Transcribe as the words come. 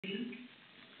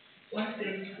Once the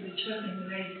child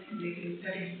memorizes the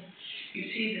pattern, you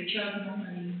see the child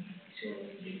normally, so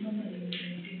the normally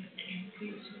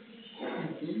increase.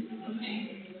 It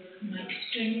might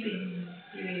strengthen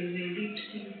the lips,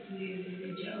 the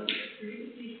jaw,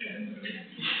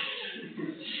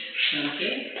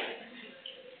 Okay.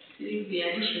 The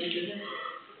addition to that.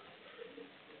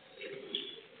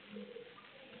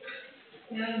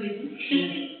 Yeah,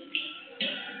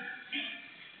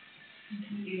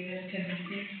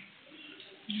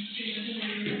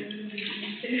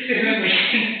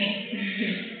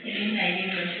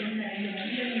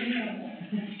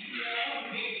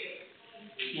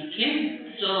 Okay,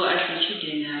 so as the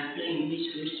children are playing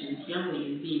musical instruments, young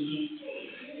will be here.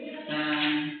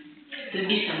 There'll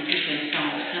be some different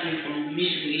sounds coming from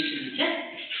musical instruments.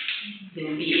 They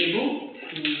will be able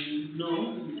to know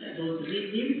those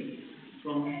rhythms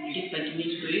from different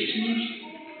musical instruments,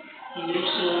 and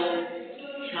also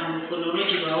some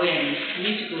phonological awareness.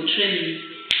 Musical training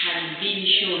has been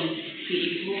shown to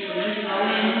improve phonological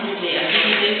awareness, the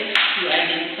ability to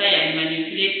identify and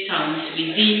manipulate sounds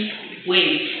within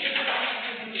waves.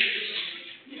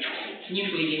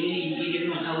 Nyimbo yenyewe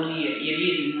ndio hauli ya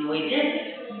rhythm na waves.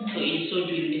 So in so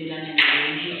doing they learn and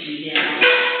they use their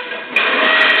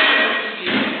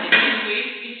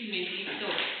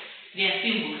they are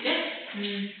symbols.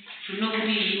 To know who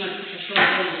you are to show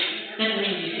that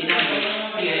means you say that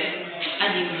you are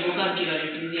adding vocabulary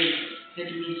to them. That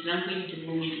means language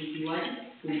development will be what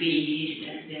will be engaged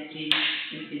as they are playing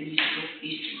with the musical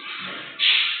instruments.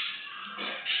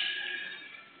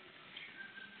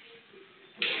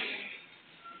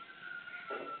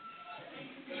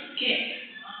 Okay.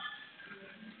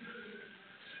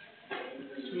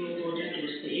 So that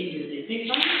was the end of the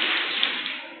paper.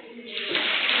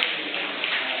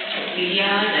 I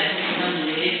hope someone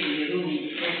will read in the room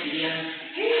because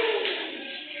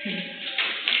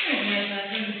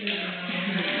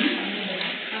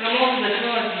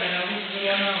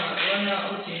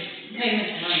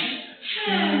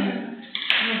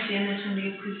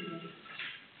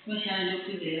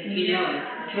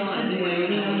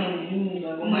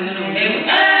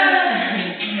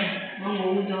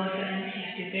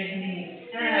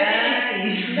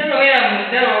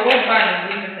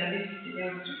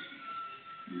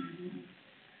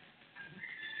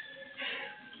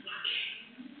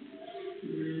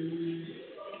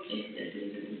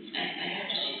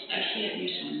I share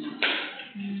this one now.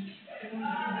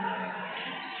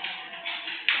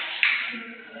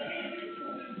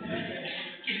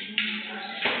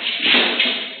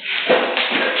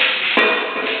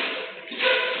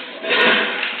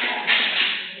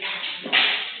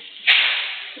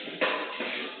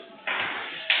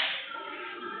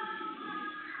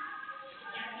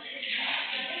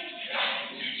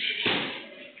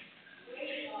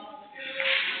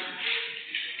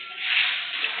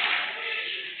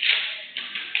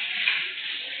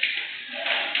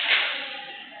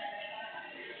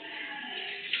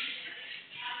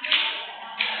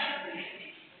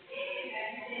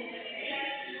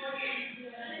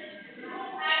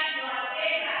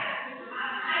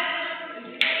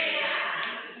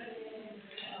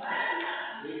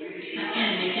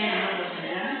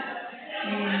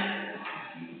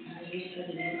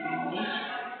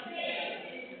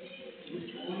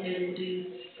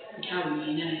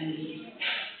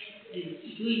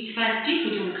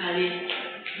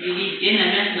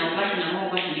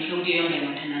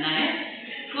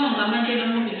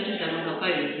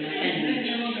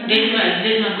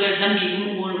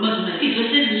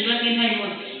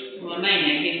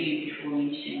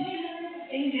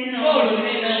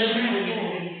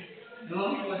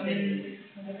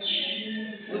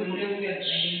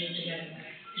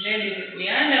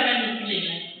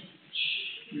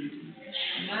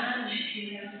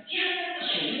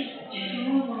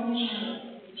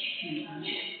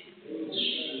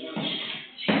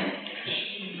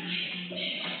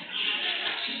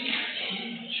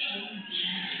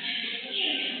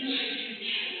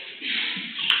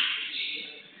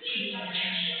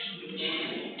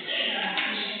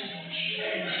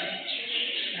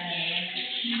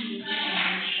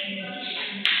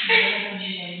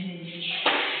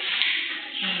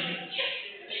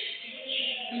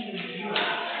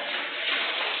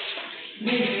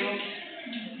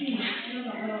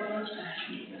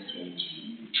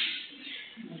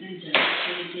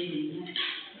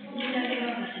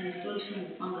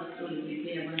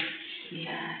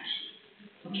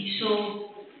 Okay, so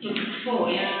before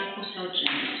post out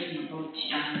talking about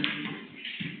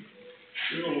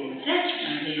roles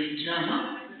and there's drama,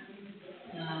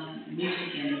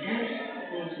 music and dance,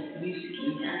 roles of music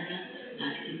in other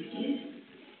activities.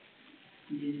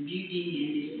 reading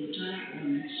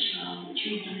and etc. on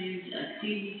children's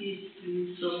activities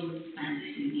through songs and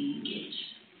singing games.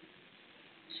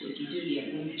 So today we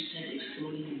are going to start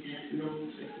exploring the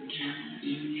laws of drama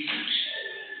in music.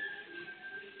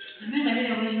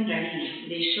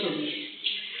 They saw this.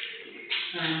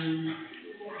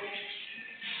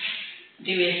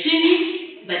 They were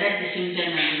singing, but at the same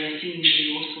time as they were singing, they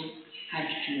also had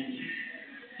to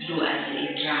do as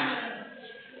a drama.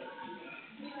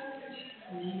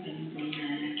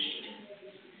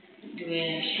 They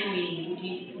were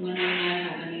showing when I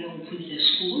was in the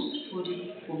school for the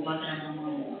Kumbatra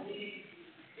Mama.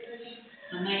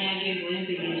 And I gave one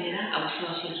big I was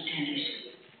also to tennis.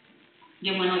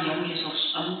 Ndio mwana ujamulizo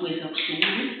amuweza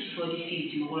kushughuli for the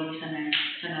feet mwana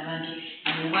sana bangi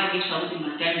amubage sauti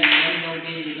matani na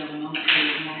ubezi za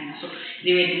mwana so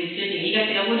they were demonstrating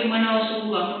ikafika bodi mwana wa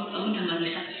sugulu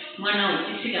amutamanyisa mwana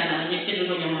utisika na manyesero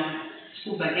kwa nyama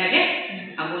kuba yake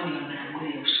abone bangana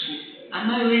ngo sukulu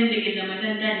amayo wendegeza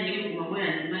matandani ndi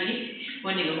kumabona na mali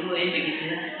wone ngo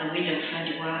endegeza awenda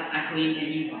kufandi kwa atoyinga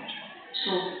nyimbo.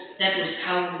 So that was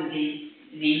how they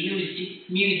used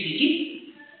music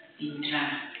in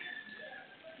drama.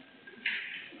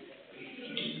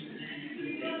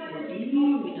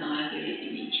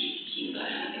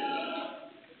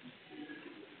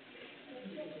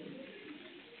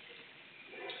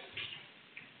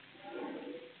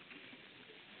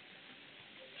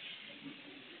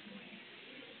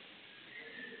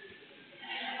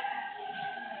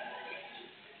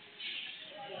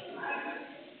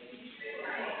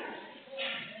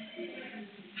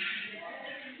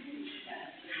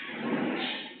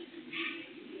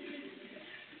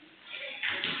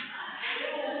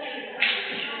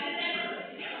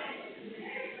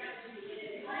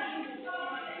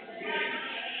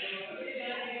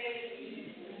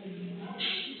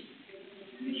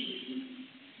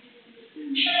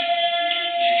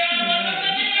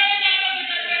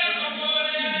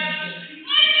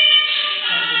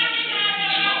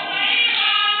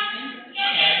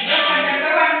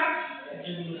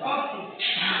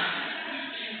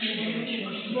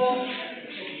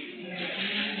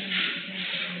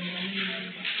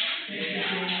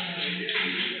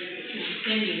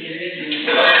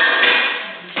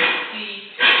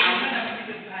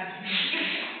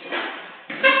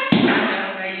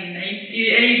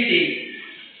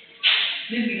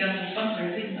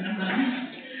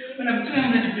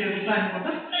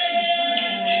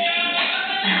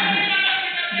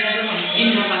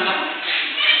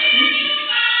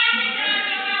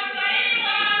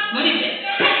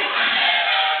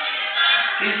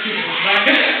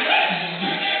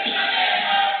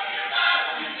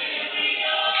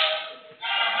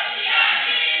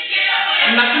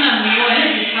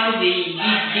 How they did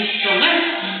this song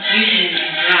using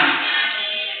drums.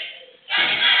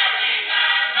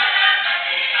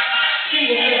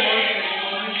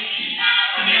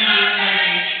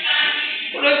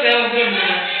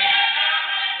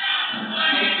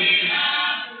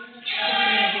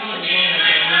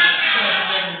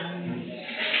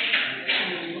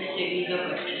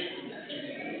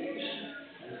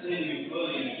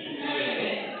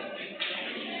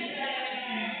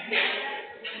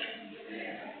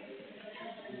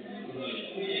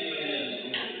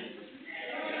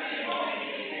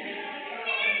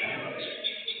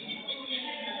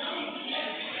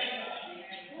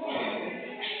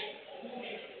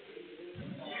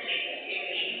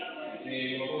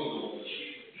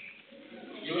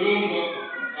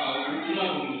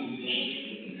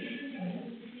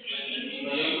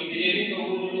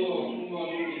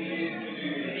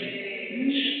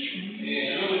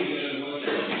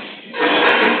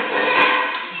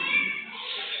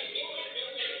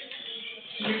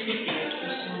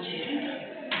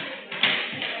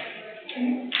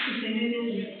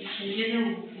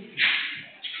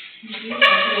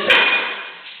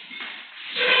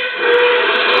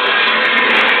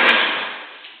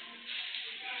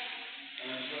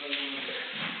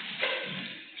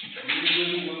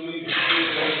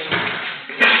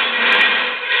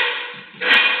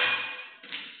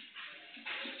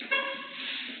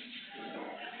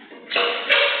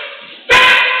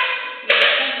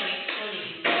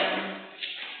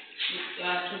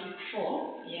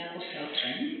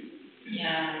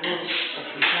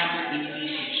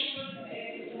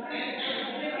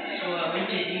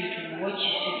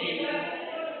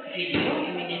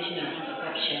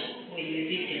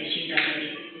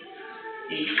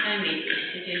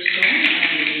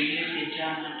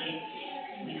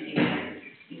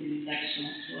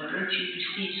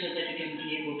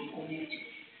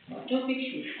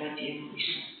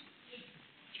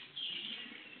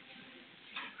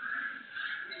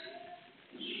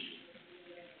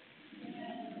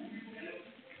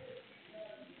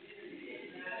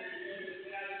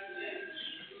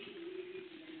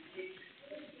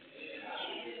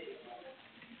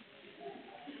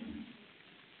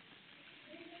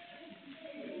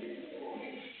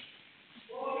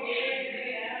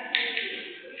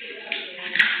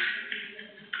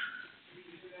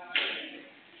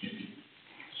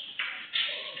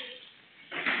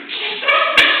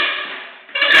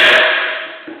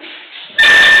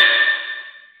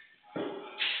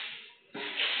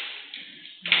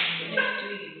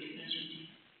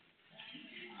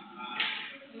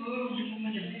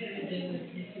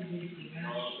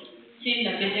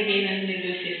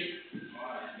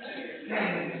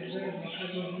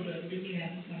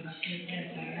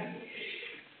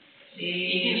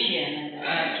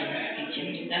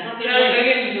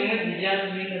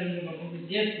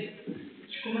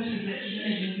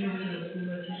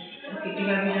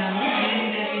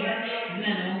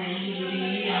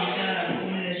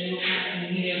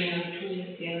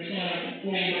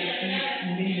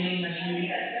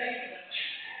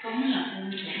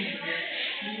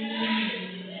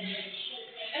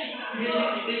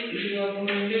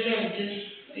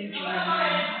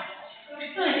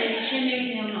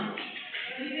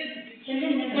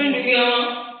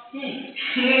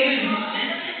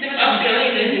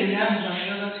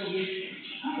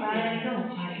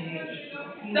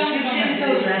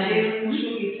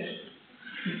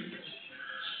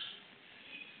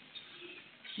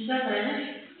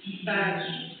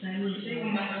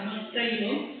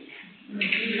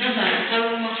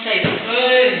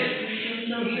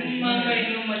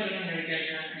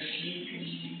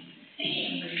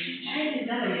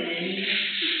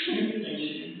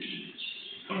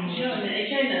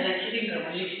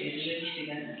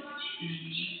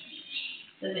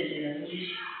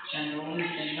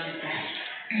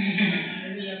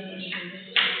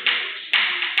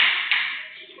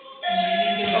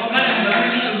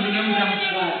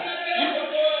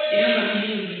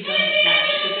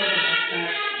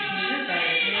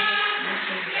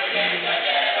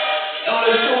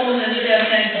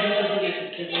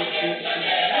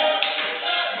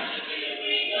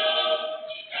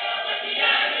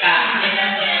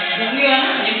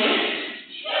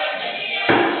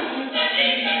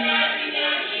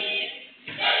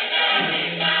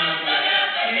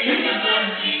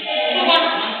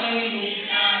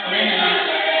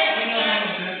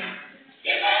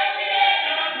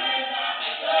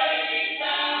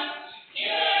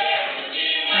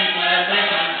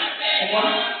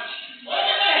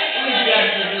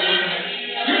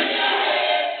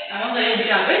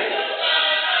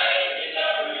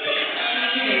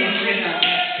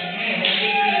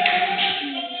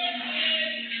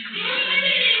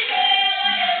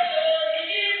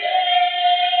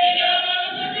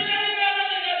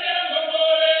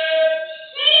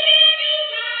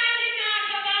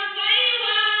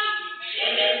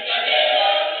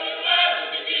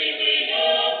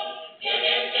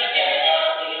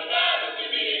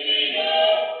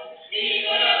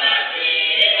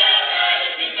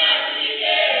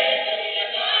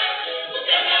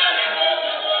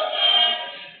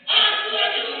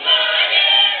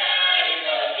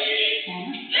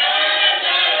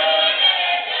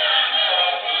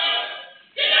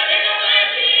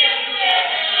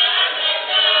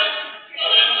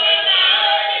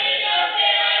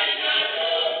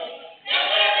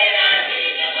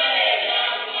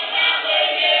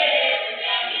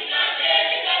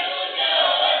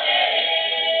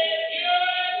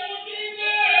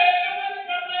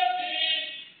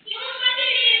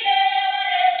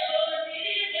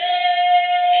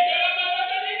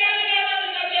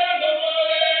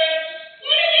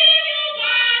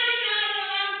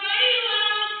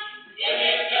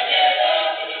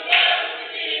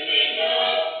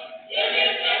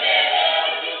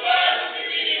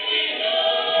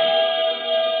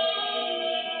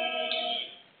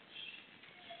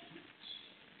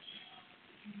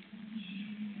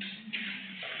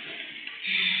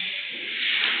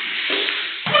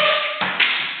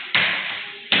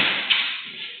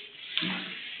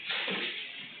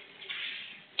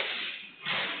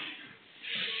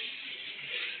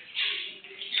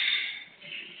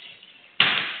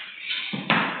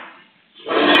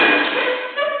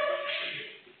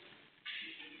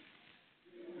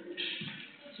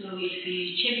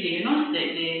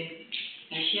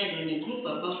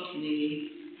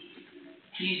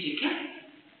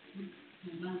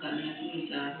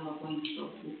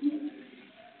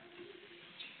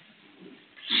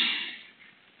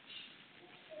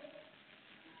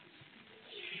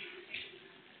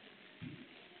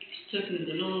 Talking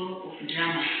the law of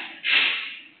drama.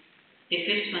 The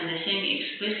first one, they're saying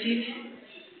expressive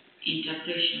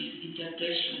interpretation.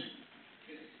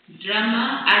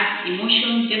 Drama adds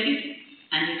emotion, depth,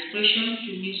 and expression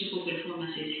to musical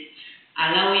performances,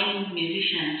 allowing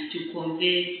musicians to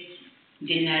convey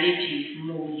the narrative,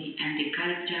 mood, and the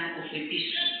character of a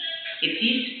piece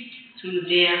through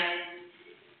their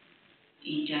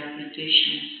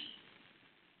interpretations.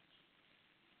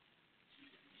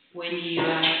 When you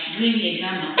are doing a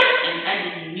drama and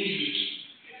adding music,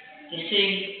 they're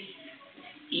saying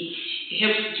it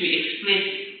helps to express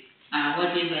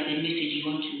whatever the message you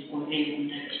want to convey on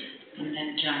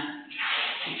that drama.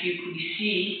 If you could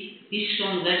see these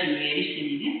songs that we were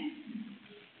listening,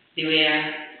 they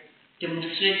were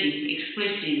demonstrating,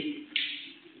 expressing.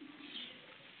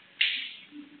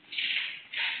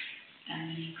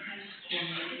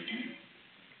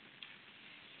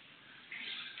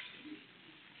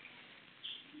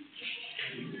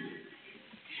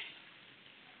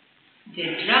 The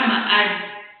drama adds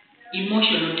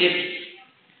emotional depth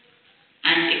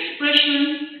and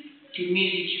expression to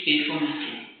music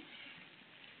performances,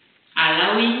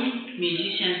 allowing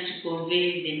musicians to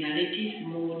convey the narrative,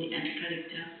 mood, and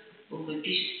character of a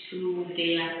piece through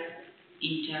their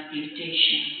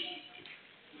interpretation.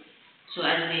 So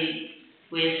as they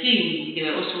were singing, they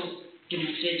were also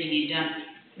demonstrating a dance,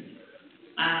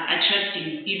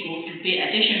 attracting people to pay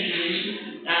attention to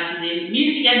the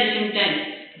music, at the same time,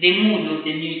 the mood of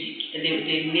the music, the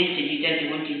message that they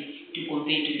wanted to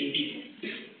convey to the people.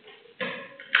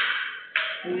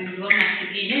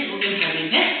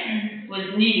 Was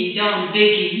kneeling down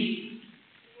begging.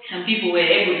 Some people were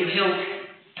able to help,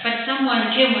 but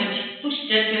someone came and pushed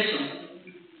that person.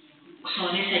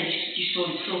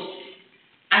 So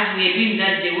as we were doing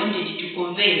that, they wanted to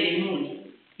convey the mood.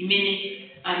 It means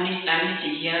a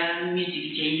message,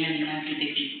 music to the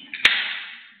people.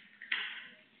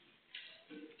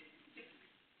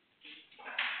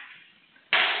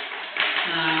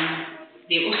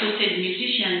 They also said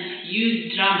musicians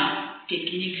use drama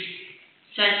techniques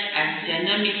such as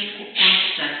dynamic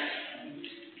contrast,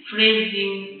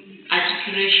 phrasing,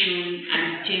 articulation,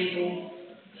 and tempo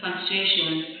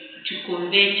punctuation to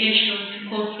convey tension,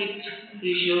 conflict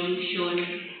resolution,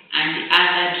 and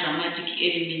other dramatic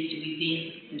elements within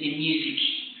the music.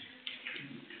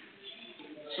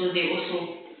 So they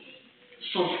also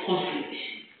solve conflict.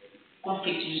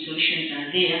 Conflict resolutions are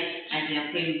there as they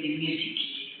are playing the music.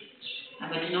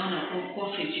 But now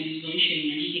conflict resolution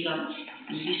in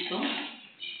this song.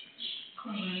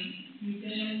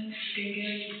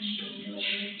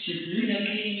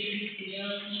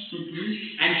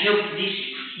 And help this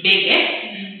beggar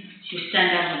to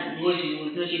stand up because he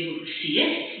was not able to see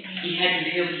it. He had to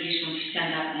help this one to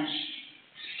stand up and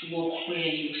to walk where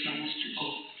he was supposed to go.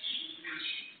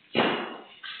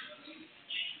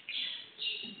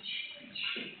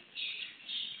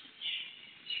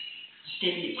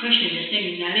 Then the question is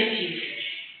saying narrative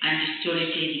and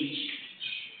storytelling.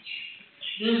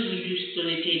 Those who do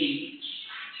storytelling.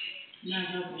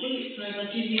 Narrative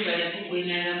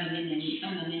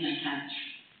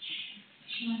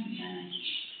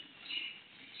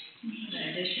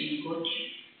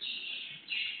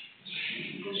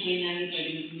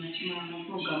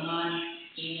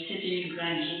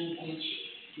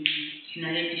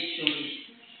stories.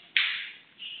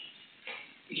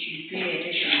 You should pay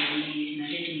attention when he is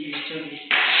narrating the stories.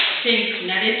 Saying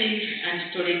narrative and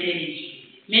storytelling.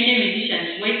 Many musicians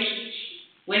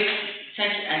work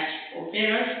such as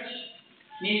operas,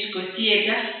 musical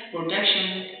theater, production,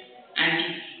 and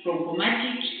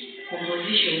programmatic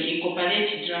composition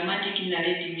incorporate dramatic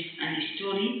narratives and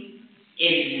story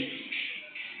elements.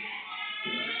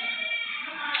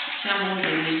 Some of the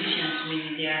musicians, when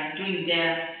they are doing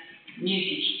their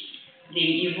music, they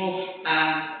evolve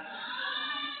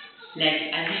like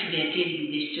as if they are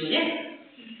telling the story.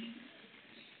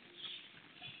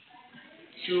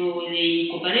 So they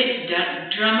incorporate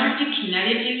dramatic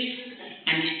narratives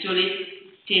and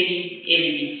storytelling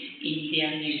elements in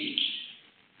their music.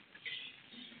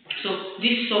 So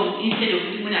this song, instead of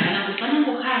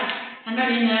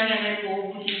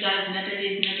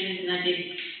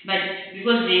but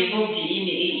because they evolved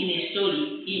in a story,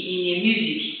 in a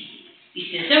music,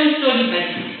 it's the same story, but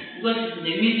because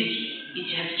the music, it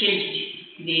has changed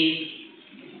the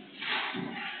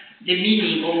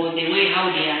meaning or the way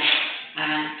how they are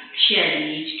sharing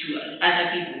it to other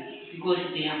people, because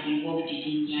they have involved it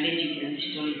in narrative and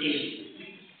storytelling.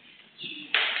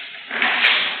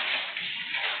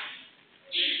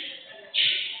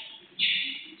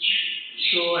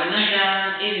 So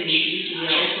another element which we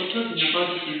are also talking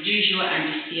about is the visual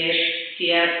and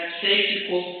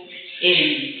theatrical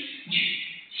elements.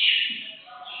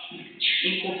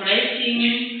 Incorporating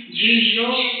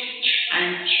visual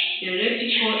and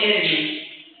theoretical elements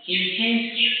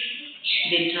enhance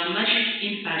the dramatic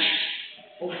impact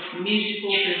of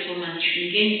musical performance,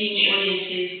 engaging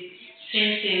audiences,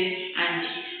 senses, and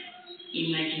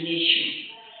imagination.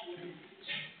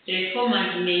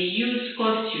 Performers may use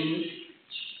costumes,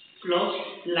 clothes,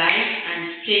 lights, and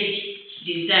stage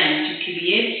design to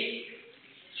create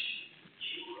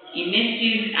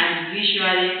immersive and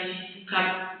visually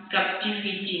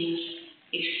captivating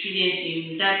experience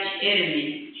in that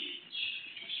element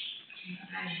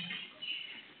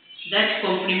that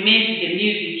complements the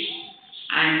music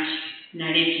and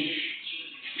narrative.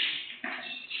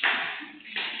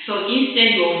 So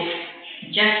instead of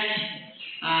just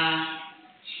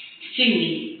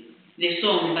singing the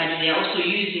song, but they are also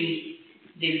using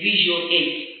the visual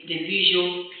aid, the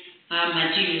visual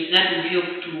materials that will help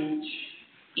to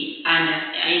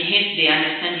enhance the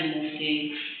understanding of the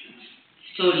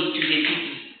story to the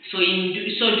people. So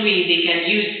in so doing, they can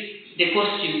use the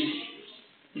costumes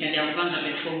that are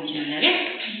performed in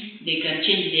They can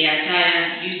change their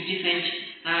attire, use different,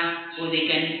 or they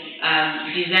can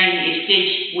design a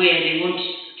stage where they want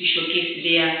to showcase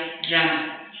their drama,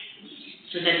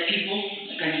 so that people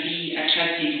can be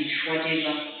attracted with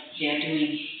whatever they are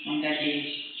doing on that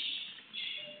day.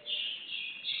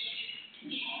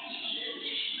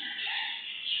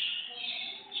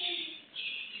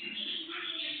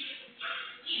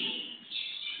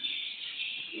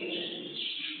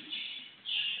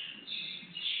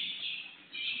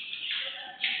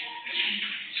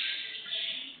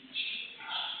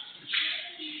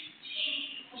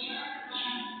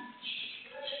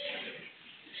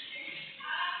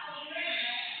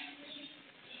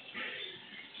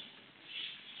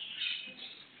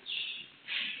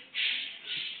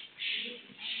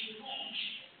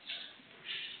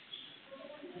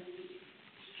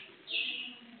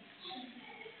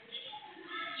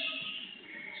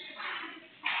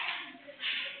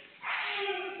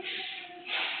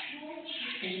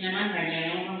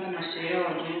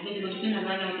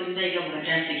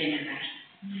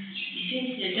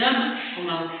 Since the drama,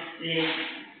 they were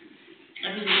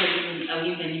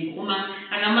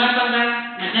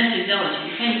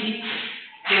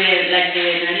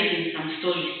narrating some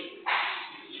stories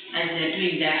as they are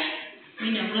doing that.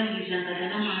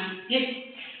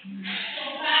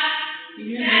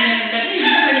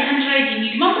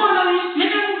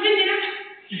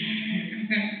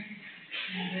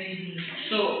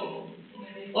 So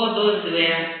all those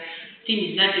were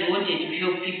things that they wanted to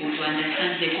help people to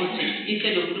understand the concept.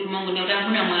 Instead of doing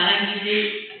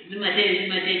but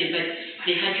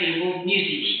they had to involve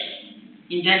music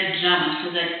in that drama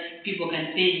so that people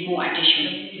can pay more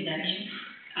attention to that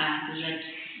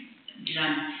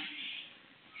drama.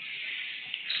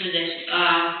 So that's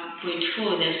point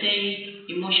 4, they're saying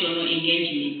emotional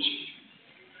engagement.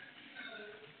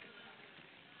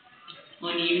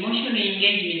 On emotional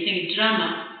engagement, saying drama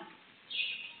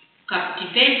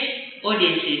captivates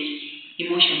audiences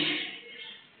emotionally.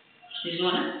 Is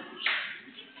one.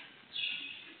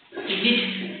 Is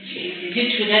it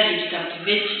true that it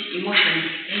captivates emotionally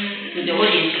to the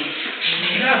audiences?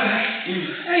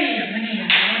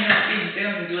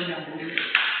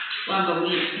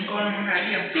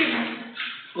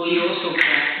 Or you also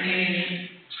cry?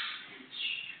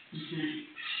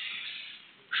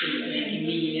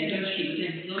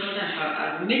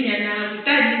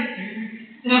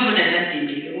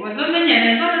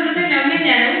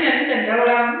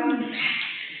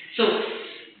 So,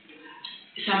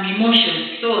 some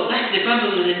emotions. So that's the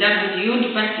purpose of the dance. You want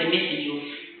to pass the message of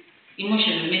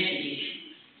emotional messages.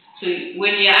 So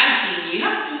when you're acting, you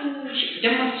have to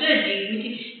demonstrate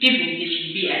people they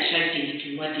should be attracted to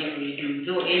what you're doing.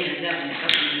 Though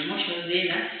emotions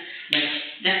there, but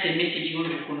that's the message you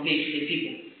want to convey to the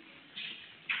people.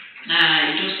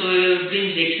 It also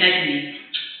brings excitement,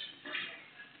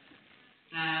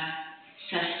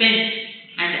 suspense,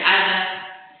 and other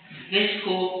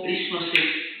vertical responses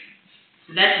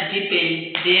that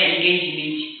deepen their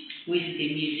engagement with the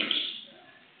music.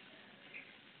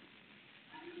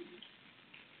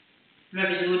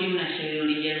 Rabbi Zodi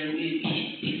Munasiri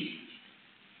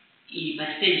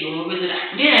backstage or whether there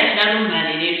are no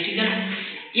malady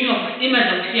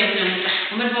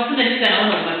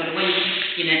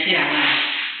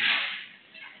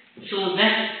so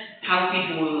that's how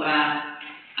people are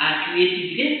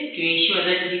creative to ensure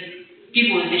that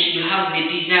people they should have the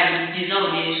desire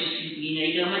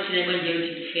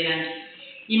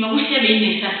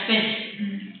suspense.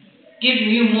 Give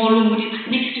you more room.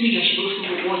 Next week I should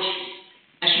also watch.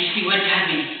 I should see what's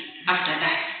happening after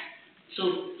that. So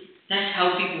that's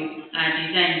how people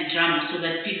design drama, so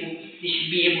that people they should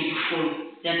be able to follow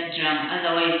that drama.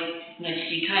 Otherwise,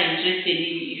 if you are interested,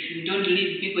 if you don't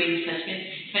leave people in suspense,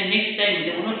 next time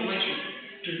they will not watch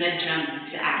to that drama.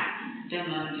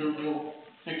 Drama will go.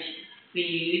 But when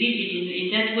you leave it in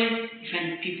that way, you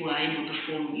find people are able to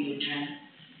follow your drama.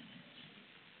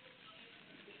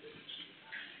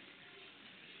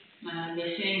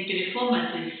 They're saying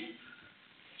performances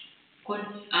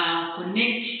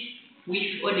connect with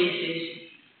audiences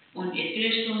on a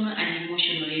personal and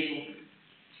emotional level,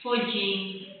 forging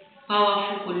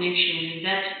powerful connections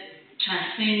that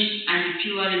transcend and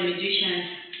purely musicians'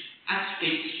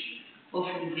 aspects of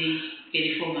the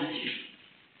performances.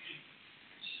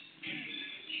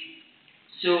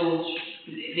 So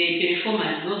the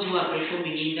performers, those who are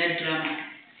performing in that drama,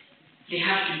 they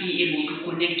have to be able to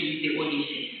connect with the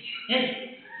audiences. Yes?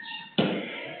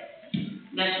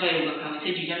 That's why I've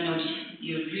said you don't notice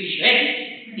your visual.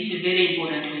 It's very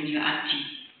important when you're acting.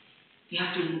 You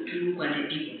have to look at the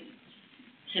people.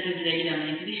 Sometimes I get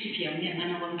like this if you're near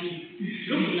none of them.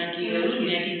 Looking at you,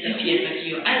 looking at it, but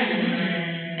your eyes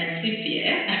and sit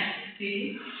there.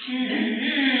 See?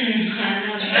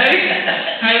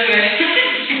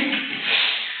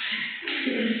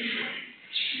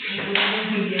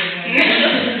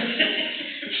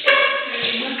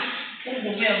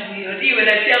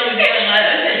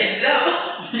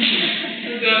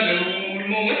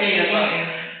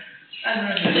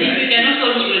 So you can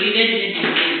also relate it to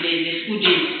the school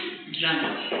days drama.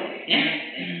 Yeah?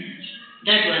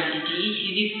 That one, it is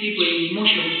people in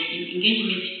emotional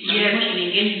engagement. Emotional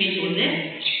engagement was there.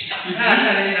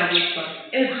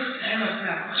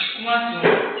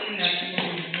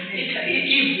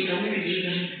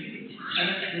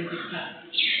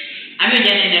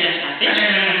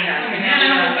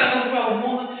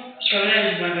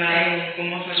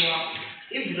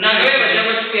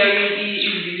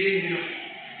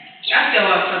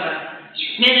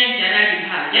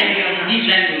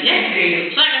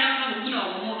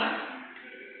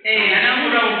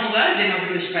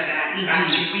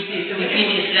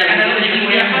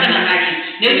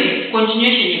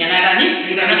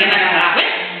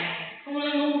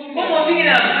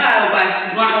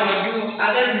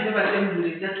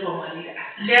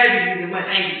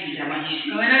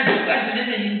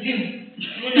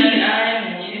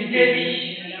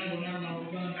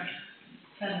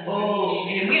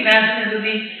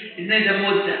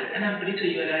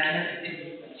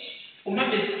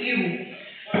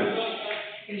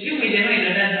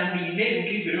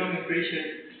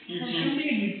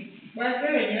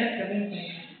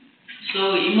 So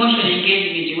emotional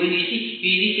engagement, when you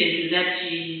listen to that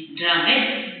drama,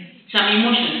 some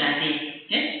emotions are there.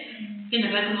 Then the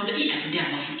back of the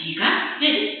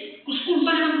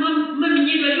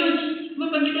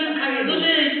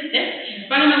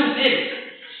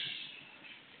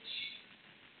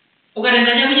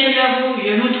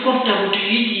you're not comfortable to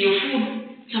eat your food.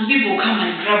 Some people come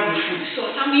and grab your food. So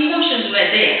some emotions were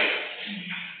there.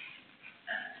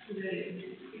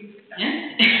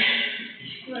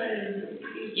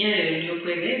 Yeah, you're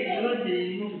quite that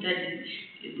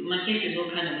my case is all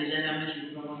kind of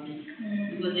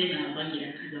because they know about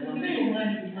it.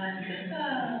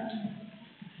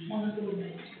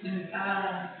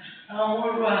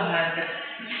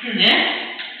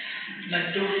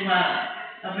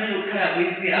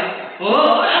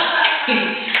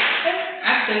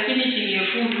 After finishing your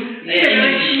food,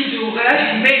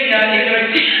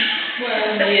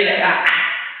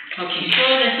 okay, so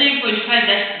the 3.5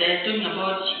 that they're talking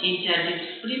about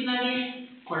interdisciplinary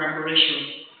collaboration.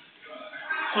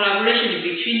 Collaboration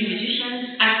between musicians,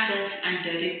 actors, and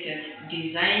directors,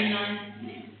 designers,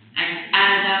 and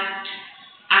other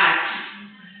arts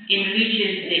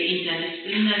enriches the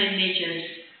interdisciplinary natures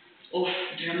of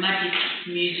dramatic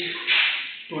music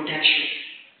production.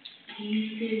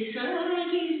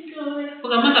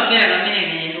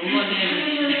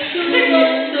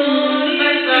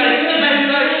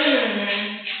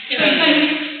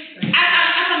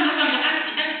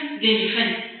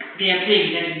 They are playing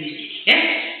that music. Yes?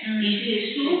 It's a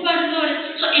super story.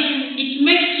 So it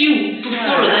makes you to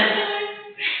follow that.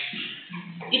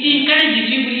 It encourages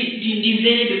you to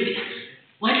develop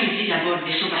what is it about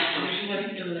the super story.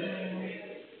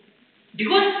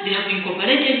 Because they have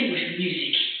incorporated with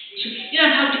music. So you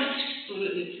don't have to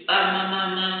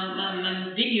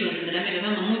videos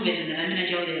and movies and they're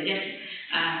just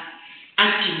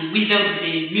acting without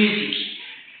the music.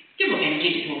 People can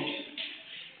get bored.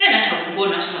 That's how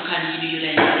bonus can give you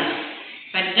like this.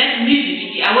 But that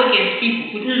music it awakens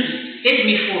people. Let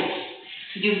me fall.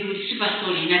 The super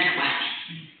story in that part.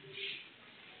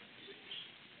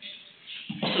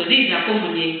 So these are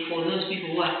commonly for those people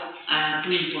who are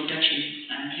doing production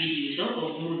videos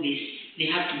or movies. They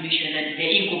have to make sure that they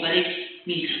incorporate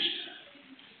music.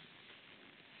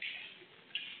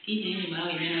 Even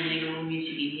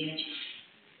music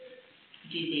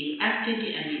they acted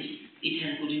and it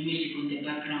has got music on the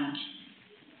background.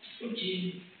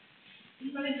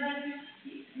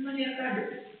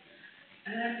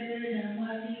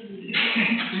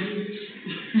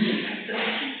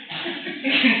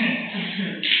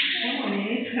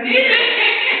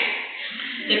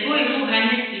 The boy who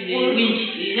harnessed the wind,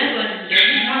 is that what it does?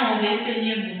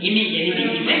 Immediately.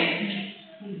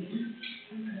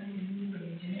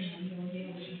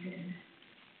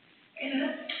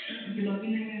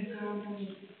 Oh,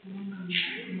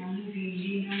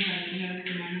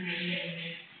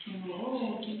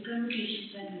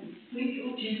 communication.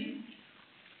 Okay.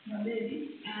 My baby.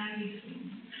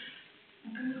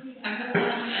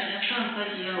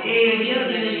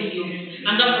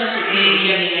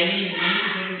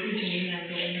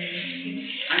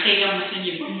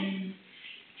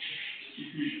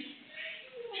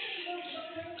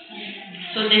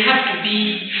 So there have to be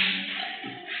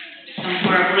some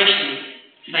collaboration.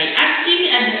 By acting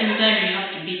at the same time, you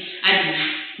have to be adding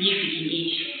music in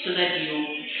it, so that your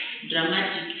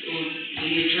dramatic or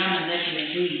your drama that you are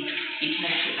doing, it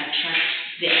has to attract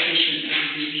the attention of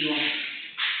the viewer.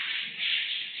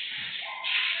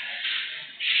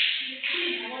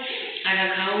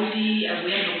 Alakaudi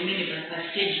aguyamba kumene pa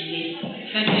stage ne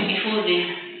finally before they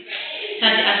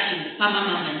start acting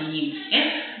pamama nyimbo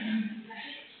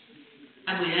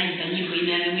aguyamba nyimbo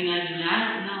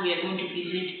now we are going to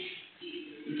present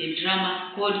the drama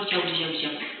called Chow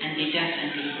and they dance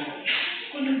and they go.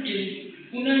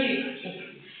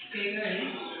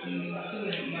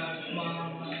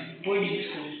 Boarding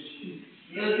school.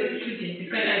 The students, the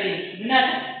Canadians,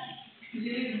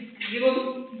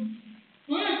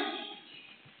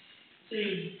 so you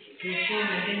perform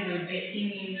and then you'll be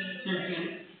singing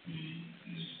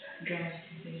drums.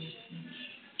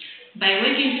 By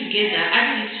working together,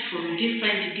 artists from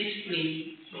different disciplines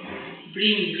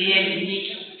bring their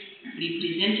unique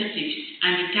representatives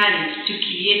and talents to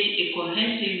create a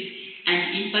cohesive and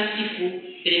impactful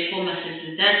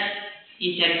performances that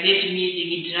integrate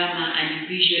music, drama, and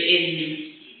visual elements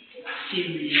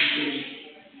seamlessly.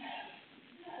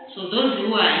 So those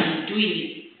who are doing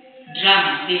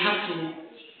drama, they have to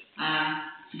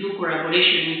do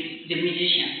collaboration with the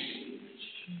musicians.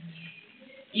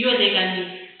 They can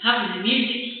have the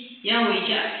music,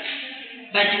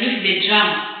 but with the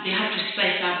drama, they have to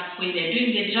spice up. When they're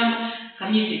doing the drama, the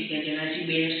music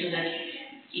so that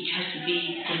it has to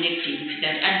be connected with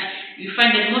that. And you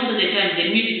find that most of the time, the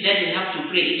music that they have to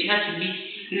play, it has to be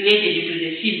related to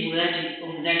the theme of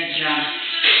that drama.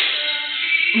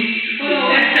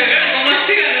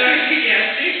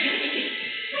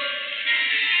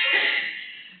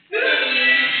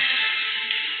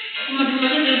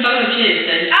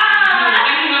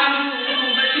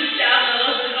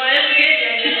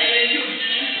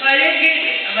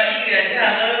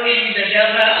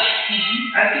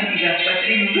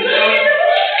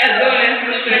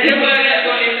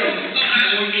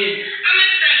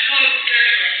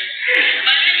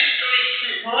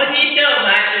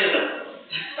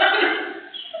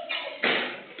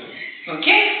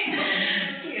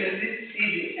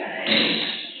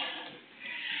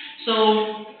 So,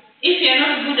 if you're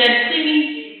not good at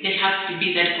singing, there has to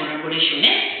be that collaboration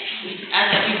with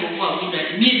other people who are good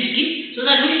at music, so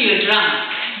that with your drama,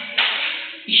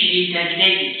 you should be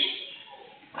integrated.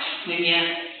 When you are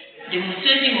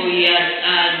demonstrating or you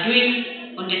are doing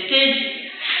on the stage,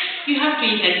 you have to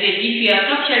integrate. If you are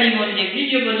capturing on the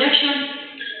video production,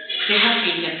 they have to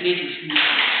integrate with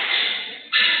music.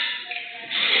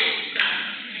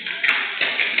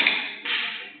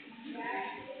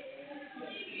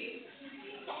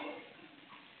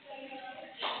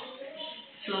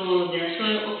 So they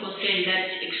are also saying that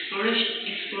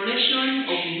exploration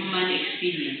of human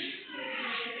experience.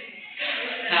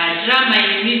 Drama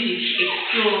and music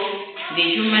explore the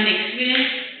human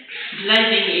experience,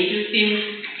 diving into themes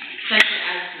such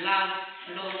as love,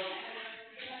 loss,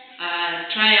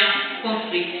 triumph,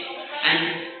 conflict, and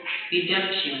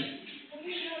redemption.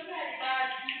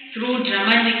 Through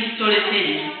dramatic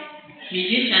storytelling,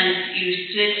 musicians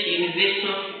illustrate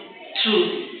universal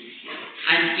truth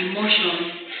and emotion,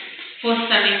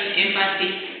 fostering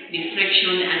empathy,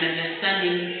 reflection, and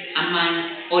understanding among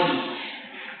audience.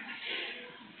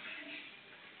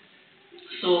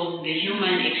 So the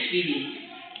human experience.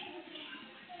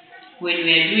 When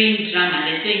we are doing drama,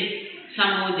 they say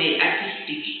some of the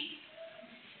artistic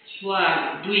who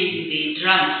are doing the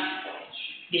drama,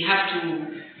 they have to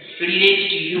relate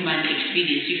to human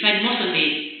experience. You find most of the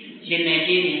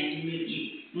Nigerian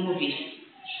movies,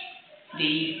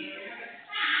 the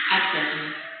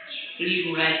actors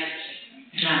really write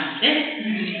drama.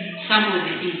 Some of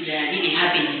the things that are really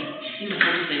happening,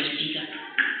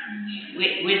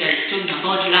 whether it's talking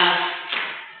about love,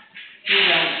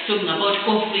 whether it's talking about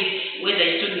conflict, whether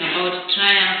it's talking about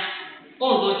triumph,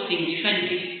 all those things you find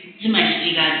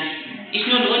it's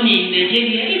not only in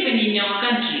Nigeria, even in our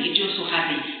country, it also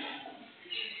happens.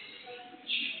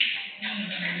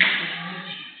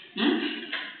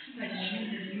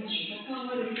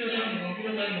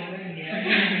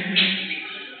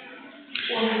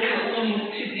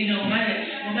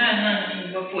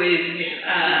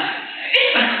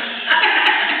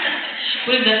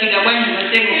 Kuweza fika kwani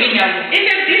waseko pinga hapo.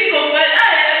 Ile ndiko bala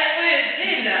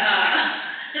nenda.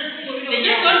 They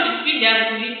just want to speed up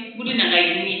kuli na ngai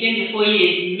ni tenge 4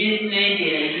 years means na it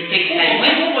take time.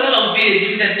 When you go to village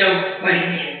you can down why?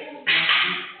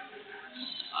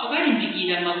 Awali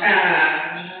bigila mabu.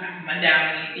 Madam,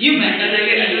 you might not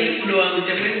get kulo wangu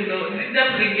jamwe kulo. Nenda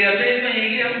kuingia pesa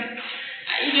nyingi.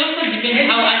 It also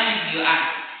depends how active you are.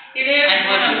 And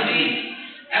what you do.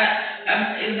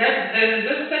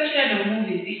 Those such kind of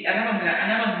movies,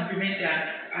 another implement a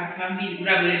family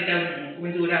gravel down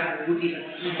with the Urabu.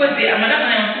 Because the Amada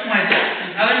and Sumaja,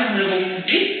 I want to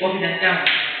movie of the town.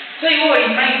 So you are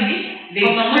in mind, they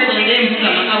most of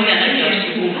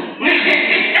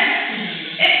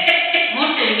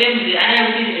them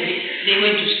they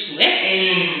went to school.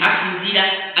 After Zira,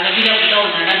 Alabida without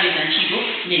Nagabe and Chico,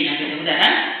 Nina,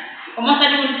 almost I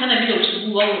don't kind of video to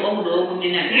school over the open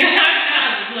dinner. You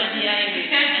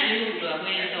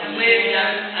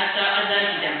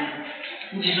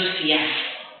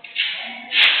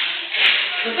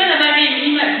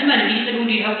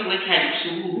have to work hard so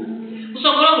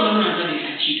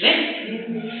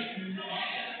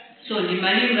so the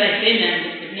Mali right then and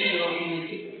the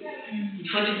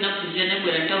before it not present up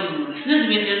with a town. It's not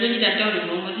the town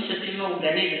of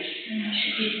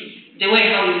the way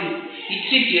how you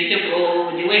treat yourself or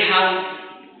the way how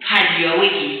hard you are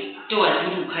working towards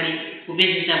you carry who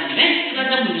business up.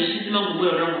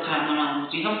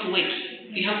 You have to work,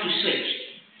 you have to sweat.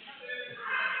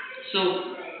 So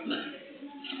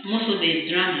most of the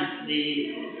drama, the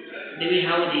way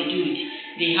how they do it,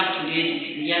 they have to relate it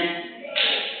to the young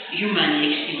human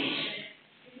experience.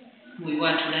 We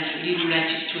want to live life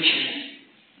situations.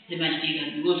 The much bigger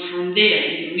because from there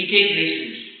we take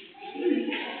lessons.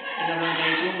 The government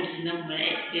is almost number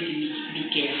let me be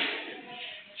careful.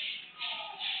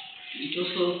 It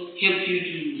also helps you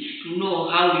to know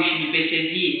how you should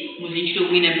persevere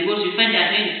because you find that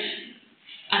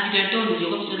as you told you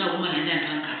got to know woman and then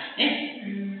that's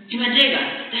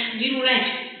little right.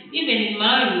 Even in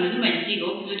my room, my dig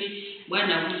opposite when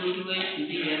I was going to be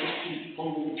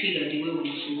figure the way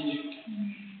we saw it.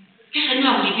 I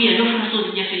know we be a lot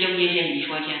of just a young lady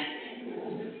before that.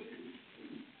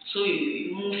 So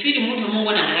you feel more than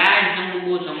a lie and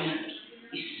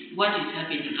is what is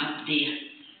happening up there.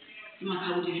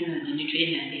 How do you know the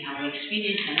train and they have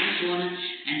experience and so on,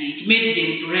 and it made them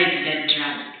to write that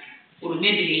drama. Or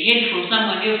maybe they heard from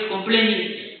someone else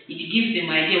complaining. It gives them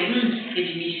idea, let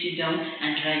me sit down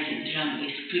and write a drama, a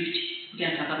script,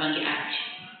 then Kapabangi act.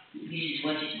 This is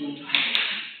what is going to happen.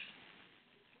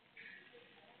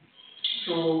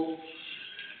 So,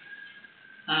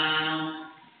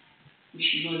 we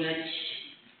should know that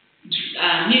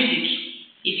music,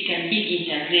 it can be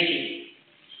integrated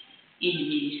in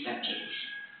many subjects.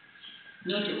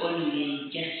 Not only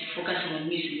just focusing on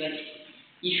music, but if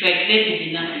you are creative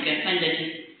enough, you can find that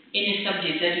any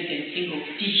subject that you can think of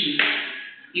teaching,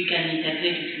 you can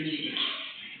integrate with music.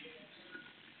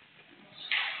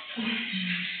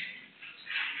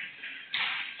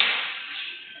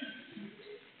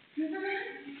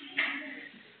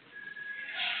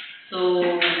 So,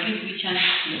 give you a chance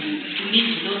to lead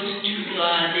those two. There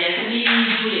are 3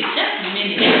 bullets,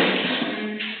 many.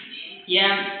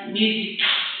 Yeah, music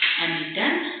and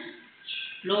dance,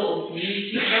 law of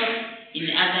music in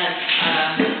other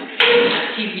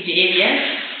activity areas,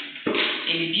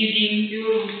 and building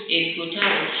a quota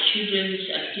of children's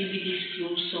activities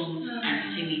through songs and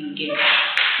singing games.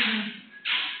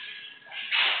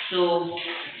 So,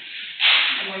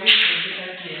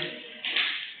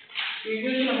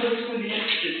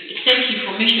 take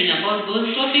information about those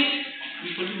topics.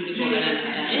 Those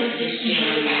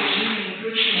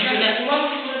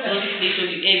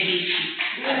ABC,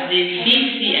 the B,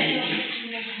 C, and D.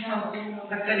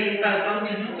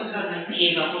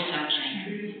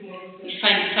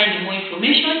 Find more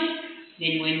information,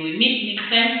 then when we meet next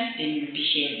time, then we'll be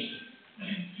sharing.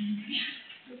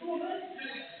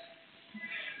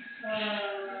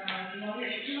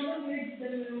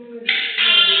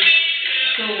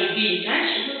 So we'll be in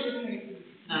touch.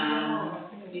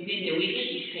 Within the week,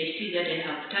 if I see that I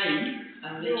have time,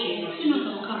 I'll let you know. Soon as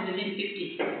I'll come within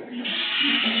 50.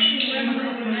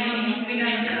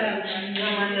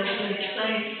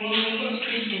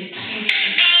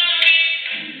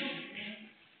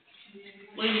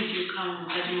 When did you come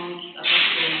that month about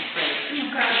the price?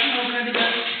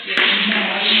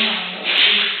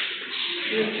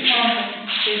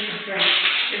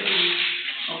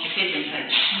 Okay, Thursday and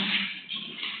Friday.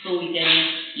 So we then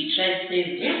you try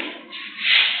Thursday.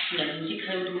 Lazima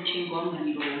kama mtu mchingo ama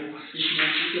ndio sisi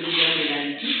tunachukua bila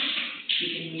reality. You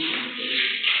can meet on the day.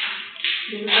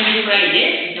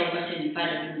 Friday, ita upate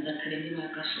nipata za kalendima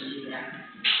kasonjira.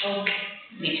 Okay.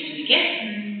 Next week,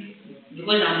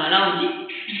 because I'm allowed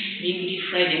maybe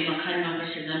Friday makani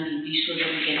mabase zambi be so that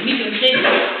we can meet on Friday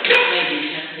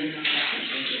kalendima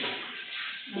kasonjira.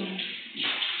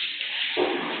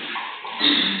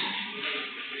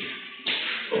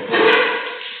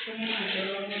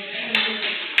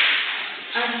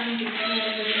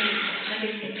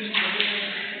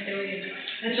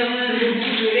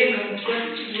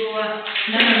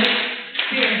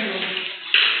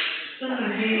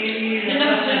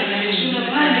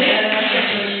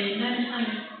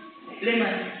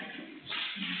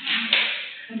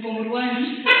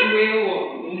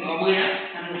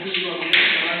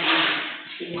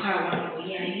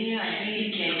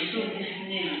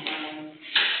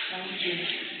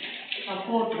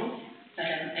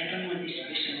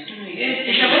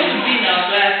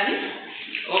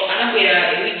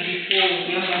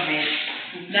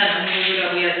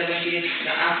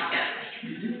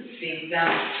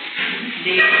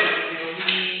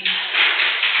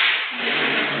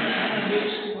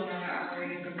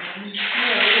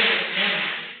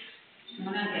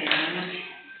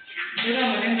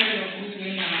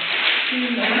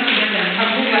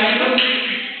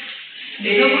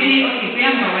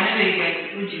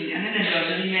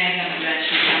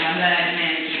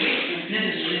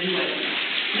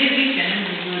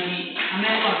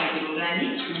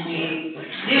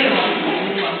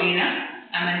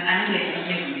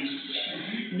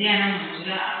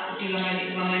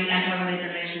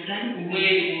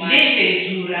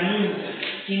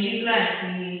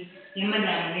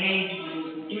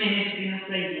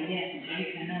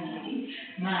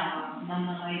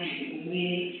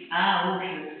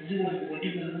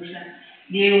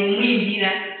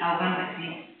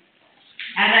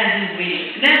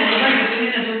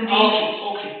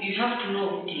 You have to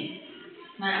know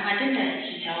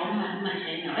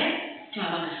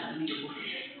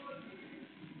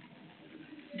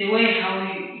the way how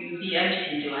you be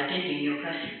absent or attending your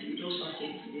classes, it also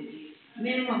affects the way.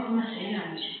 Many more come say,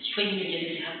 I'm going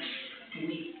to have to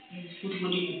wait. Put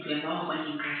body to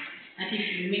one class. And if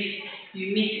you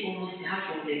miss almost half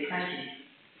of the classes,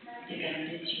 they can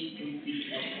let you to be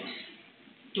that course.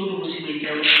 Don't lose it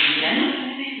down.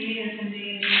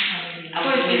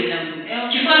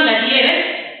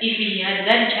 If he has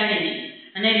that challenge,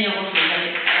 and then you also have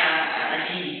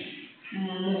a team,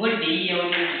 what the year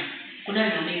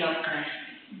couldn't make up class.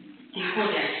 They call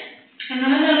us.